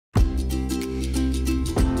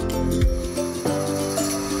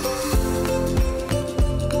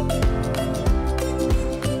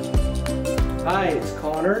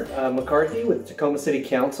Conor McCarthy with the Tacoma City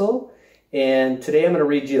Council, and today I'm going to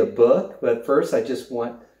read you a book, but first I just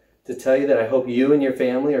want to tell you that I hope you and your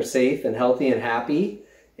family are safe and healthy and happy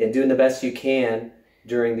and doing the best you can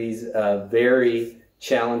during these very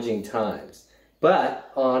challenging times.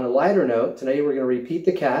 But on a lighter note, today we're going to read Pete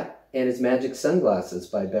the Cat and His Magic Sunglasses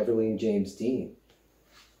by Kimberly and James Dean.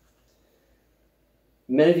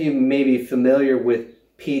 Many of you may be familiar with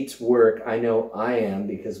Pete's work. I know I am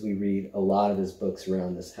because we read a lot of his books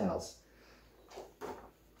around this house.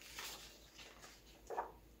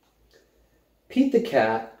 Pete the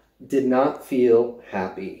Cat did not feel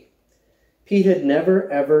happy. Pete had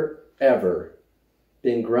never, ever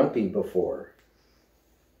been grumpy before.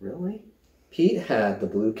 Really? Pete had the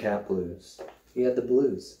blue cat blues. He had the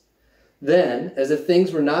blues. Then, as if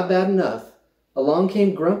things were not bad enough, along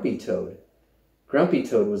came Grumpy Toad. Grumpy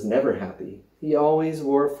Toad was never happy. He always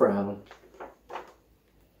wore a frown.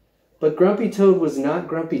 But Grumpy Toad was not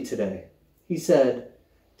grumpy today. He said,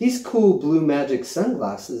 "These cool blue magic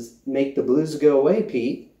sunglasses make the blues go away,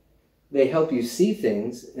 Pete. They help you see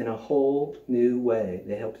things in a whole new way."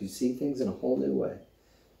 They help you see things in a whole new way.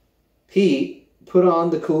 Pete put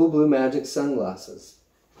on the cool blue magic sunglasses.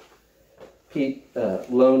 Pete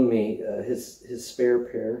loaned me his spare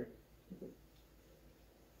pair.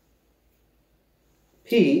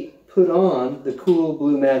 Pete put on the cool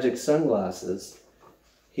blue magic sunglasses.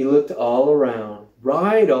 He looked all around.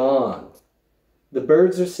 Right on. The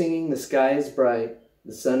birds are singing, the sky is bright,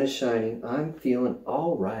 the sun is shining. I'm feeling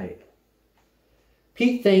all right.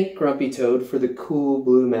 Pete thanked Grumpy Toad for the cool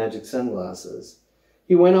blue magic sunglasses.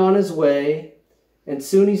 He went on his way, and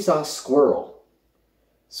soon he saw Squirrel.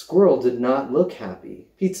 Squirrel did not look happy.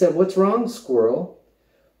 Pete said, "What's wrong, Squirrel?"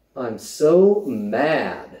 "I'm so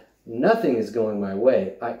mad. Nothing is going my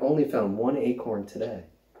way. I only found one acorn today."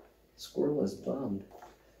 Squirrel is bummed.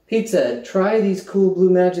 Pete said, "Try these cool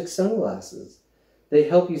blue magic sunglasses. They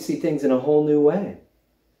help you see things in a whole new way."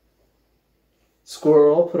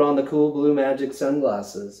 Squirrel put on the cool blue magic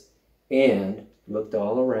sunglasses and looked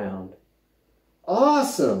all around.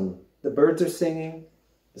 Awesome! The birds are singing.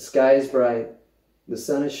 The sky is bright. The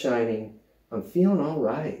sun is shining. I'm feeling all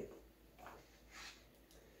right.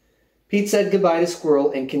 Pete said goodbye to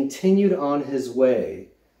Squirrel and continued on his way.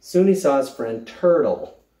 Soon he saw his friend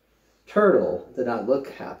Turtle. Turtle did not look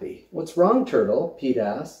happy. "What's wrong, Turtle?" Pete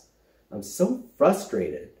asked. "I'm so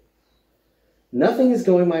frustrated. Nothing is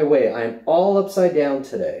going my way. I am all upside down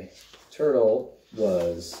today." Turtle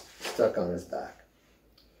was stuck on his back.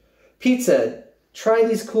 Pete said, "Try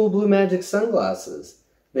these cool blue magic sunglasses.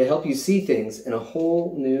 They help you see things in a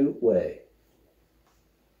whole new way."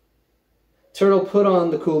 Turtle put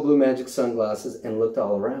on the cool blue magic sunglasses and looked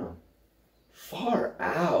all around. Far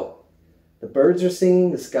out. The birds are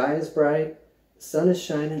singing, the sky is bright, the sun is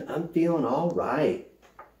shining, I'm feeling all right.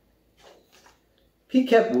 Pete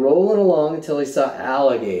kept rolling along until he saw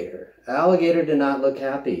Alligator. Alligator did not look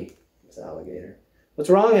happy. It's Alligator. "What's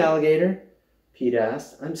wrong, Alligator?" Pete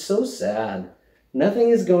asked. "I'm so sad. Nothing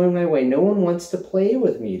is going my way. No one wants to play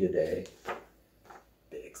with me today."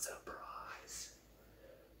 Big surprise.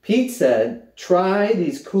 Pete said, "Try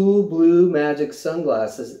these cool blue magic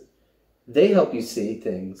sunglasses. They help you see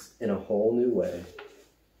things in a whole new way."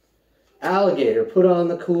 Alligator put on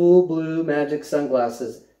the cool blue magic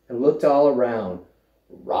sunglasses and looked all around.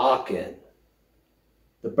 Rockin'.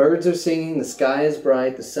 The birds are singing, the sky is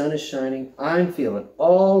bright, the sun is shining. I'm feeling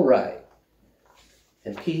all right.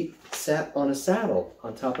 And Pete sat on a saddle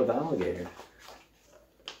on top of Alligator,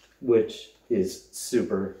 which is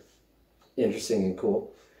super interesting and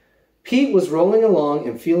cool. Pete was rolling along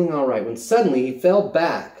and feeling all right when suddenly he fell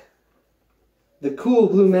back. The cool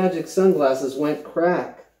blue magic sunglasses went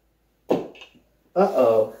crack.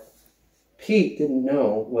 Uh-oh. Pete didn't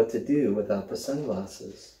know what to do without the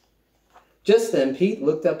sunglasses. Just then, Pete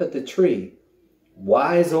looked up at the tree.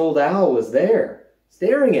 Wise old Owl was there,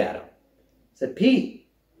 staring at him. He said, "Pete,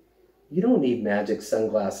 you don't need magic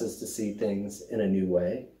sunglasses to see things in a new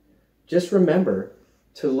way. Just remember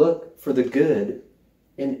to look for the good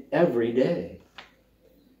in every day."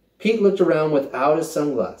 Pete looked around without his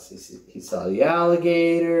sunglasses. He saw the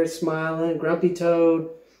alligator smiling, Grumpy Toad,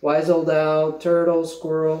 wise old owl, turtle,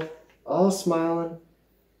 squirrel, all smiling,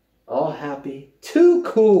 all happy. Too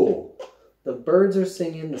cool! The birds are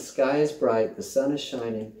singing, the sky is bright, the sun is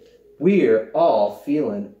shining. We're all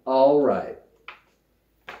feeling all right.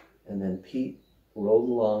 And then Pete rolled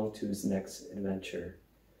along to his next adventure.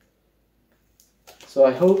 So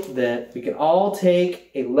I hope that we can all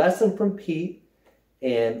take a lesson from Pete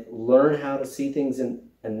and learn how to see things in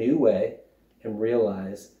a new way and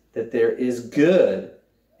realize that there is good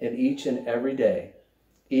in each and every day,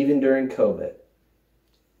 even during COVID.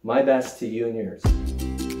 My best to you and yours.